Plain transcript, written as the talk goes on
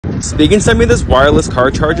Spigen sent me this wireless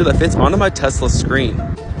car charger that fits onto my Tesla screen.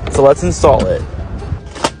 So let's install it.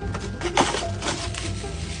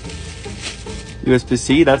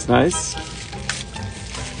 USB-C, that's nice.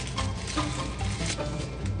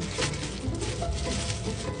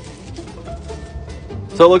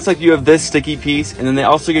 So it looks like you have this sticky piece, and then they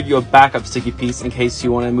also give you a backup sticky piece in case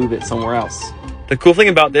you want to move it somewhere else. The cool thing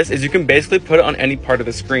about this is you can basically put it on any part of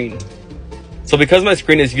the screen. So because my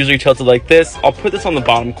screen is usually tilted like this, I'll put this on the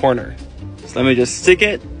bottom corner. So let me just stick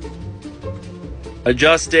it,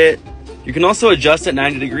 adjust it. You can also adjust it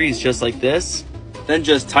 90 degrees just like this, then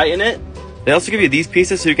just tighten it. They also give you these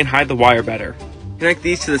pieces so you can hide the wire better. Connect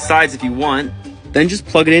these to the sides if you want, then just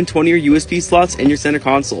plug it into one of your USB slots in your center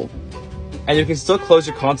console. And you can still close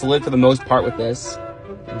your console lid for the most part with this.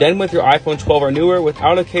 Then with your iPhone 12 or newer,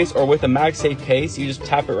 without a case or with a MagSafe case, you just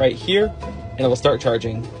tap it right here and it will start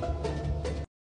charging.